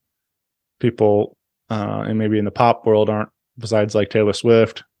of people, and maybe in the pop world, aren't, besides like Taylor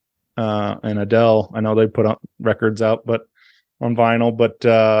Swift and Adele. I know they put records out, but on vinyl. But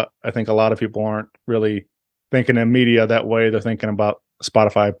I think a lot of people aren't really thinking of media that way. They're thinking about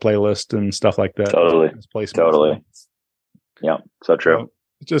Spotify playlist and stuff like that. Totally. Yeah, so true. So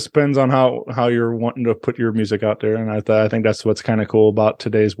it just depends on how you're wanting to put your music out there, and I think that's what's kind of cool about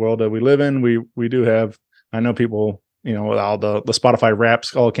today's world that we live in. We do have, I know people, with all the Spotify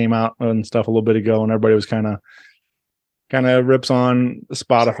Wraps all came out and stuff a little bit ago, and everybody was kind of rips on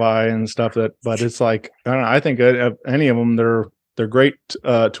Spotify and stuff but it's like, I don't know, I think any of them, they're great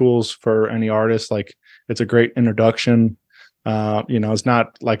tools for any artist. Like, it's a great introduction. It's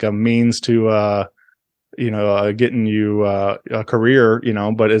not like a means to getting you a career,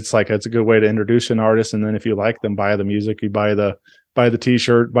 but it's a good way to introduce an artist. And then if you like them, buy the music, you buy the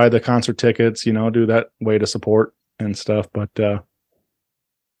t-shirt, buy the concert tickets, do that way to support and stuff. But I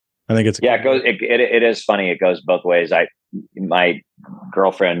think it is funny. It goes both ways. My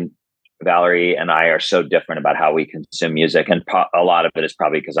girlfriend Valerie and I are so different about how we consume music, and a lot of it is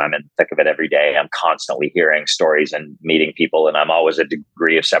probably because I'm in the thick of it every day. I'm constantly hearing stories and meeting people, and I'm always a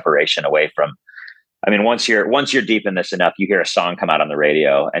degree of separation away from. I mean, once you're deep in this enough, you hear a song come out on the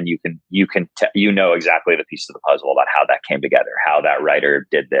radio, and you know exactly the piece of the puzzle about how that came together, how that writer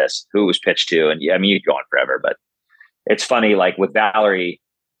did this, who it was pitched to, and I mean, you'd go on forever. But it's funny, like with Valerie,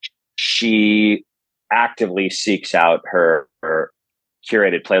 she actively seeks out her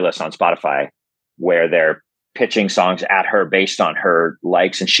curated playlists on Spotify where they're pitching songs at her based on her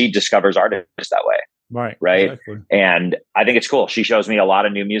likes, and she discovers artists that way. Right. Exactly. And I think it's cool. She shows me a lot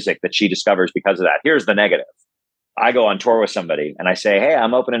of new music that she discovers because of that. Here's the negative. I go on tour with somebody and I say, hey,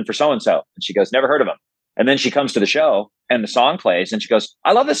 I'm opening for so-and-so. And she goes, never heard of him. And then she comes to the show and the song plays and she goes,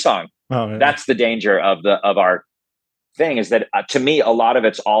 I love this song. Oh, yeah. That's the danger of our thing, is that to me, a lot of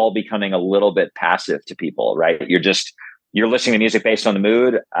it's all becoming a little bit passive to people, right? You're listening to music based on the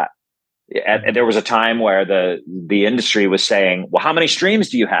mood. And there was a time where the industry was saying, well, how many streams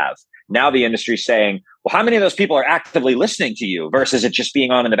do you have? Now the industry's saying, well, how many of those people are actively listening to you versus it just being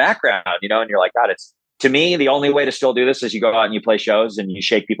on in the background, and you're like, God, to me, the only way to still do this is you go out and you play shows and you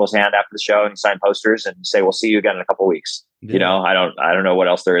shake people's hand after the show and you sign posters and say, we'll see you again in a couple of weeks. Yeah. I don't know what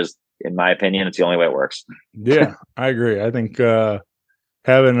else there is. In my opinion, it's the only way it works. Yeah, I agree. I think,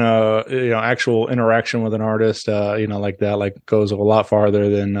 having actual interaction with an artist, like that, goes a lot farther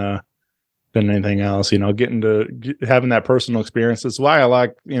than anything else. Getting to having that personal experience. That's why I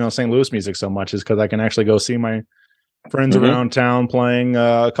like St. Louis music so much, is because I can actually go see my friends around town playing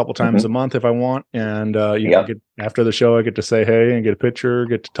a couple times a month if I want, and get after the show I get to say hey and get a picture,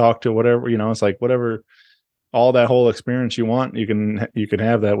 get to talk to whatever. It's like whatever, all that whole experience you want, you can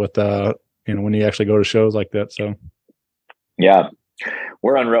have that with when you actually go to shows like that. So yeah.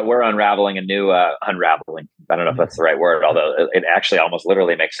 We're unraveling a new unraveling. I don't know if that's the right word, although it actually almost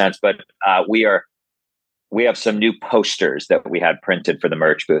literally makes sense. But we have some new posters that we had printed for the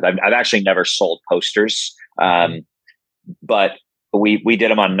merch booth. I've actually never sold posters, but we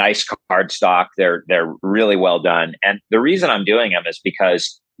did them on nice cardstock. They're really well done. And the reason I'm doing them is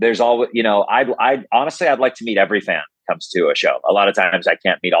because there's always, I honestly, I'd like to meet every fan who comes to a show. A lot of times I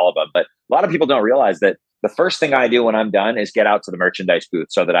can't meet all of them, but a lot of people don't realize that the first thing I do when I'm done is get out to the merchandise booth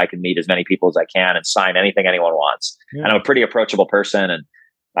so that I can meet as many people as I can and sign anything anyone wants. Yeah. And I'm a pretty approachable person, and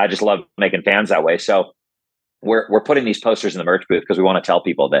I just love making fans that way. So we're putting these posters in the merch booth because we want to tell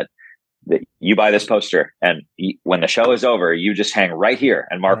people that you buy this poster, and when the show is over, you just hang right here,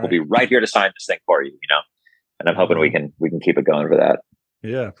 and Mark will be right here to sign this thing for you. And I'm hoping we can keep it going for that.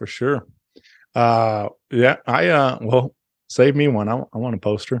 Yeah, for sure. Well, save me one. I want a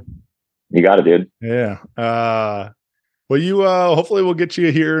poster. You got it, dude. Yeah. Well, you hopefully we'll get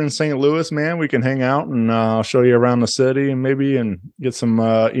you here in St. Louis, man. We can hang out and I'll show you around the city and get some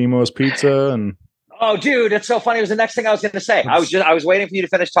Emo's pizza. And oh, dude, it's so funny. It was the next thing I was going to say. I was waiting for you to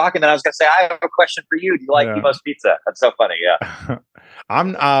finish talking, then I was going to say, I have a question for you. Do you like Emo's pizza? That's so funny. Yeah.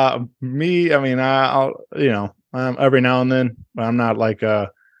 I'll every now and then, I'm not like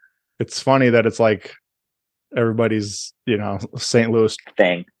it's funny that it's like everybody's St. Louis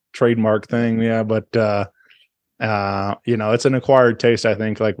thing. Trademark thing, but it's an acquired taste, I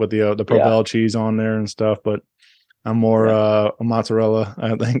think, like with the Provel cheese on there and stuff. But I'm more mozzarella,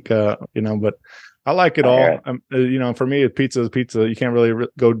 I think, but I like it all. For me, pizza is pizza. You can't really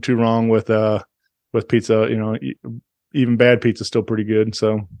go too wrong with pizza. Even bad pizza is still pretty good.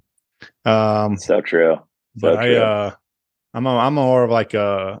 So, so true. I'm more of like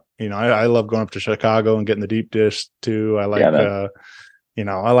I love going up to Chicago and getting the deep dish too. I like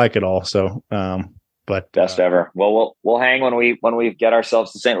I like it all. So, but best ever. Well, we'll hang when we get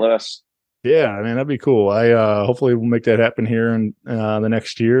ourselves to St. Louis. Yeah, I mean, that'd be cool. I hopefully we'll make that happen here in the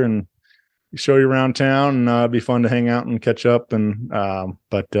next year and show you around town, and it'd be fun to hang out and catch up and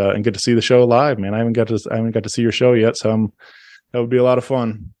get to see the show live, man. I haven't got to see your show yet, so I'm That would be a lot of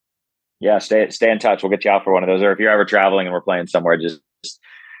fun. Yeah, stay in touch. We'll get you out for one of those. Or if you're ever traveling and we're playing somewhere, just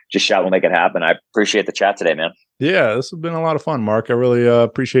shout. We'll make it happen. I appreciate the chat today, man. Yeah, this has been a lot of fun, Mark. I really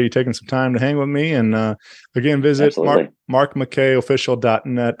appreciate you taking some time to hang with me. And again, visit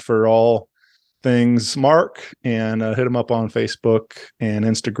markmckayofficial.net for all things Mark, and hit him up on Facebook and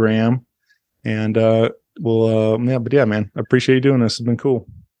Instagram. And but yeah, man, I appreciate you doing this. It's been cool.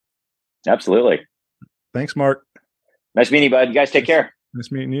 Absolutely. Thanks, Mark. Nice meeting you, bud. You guys take care.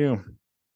 Nice meeting you.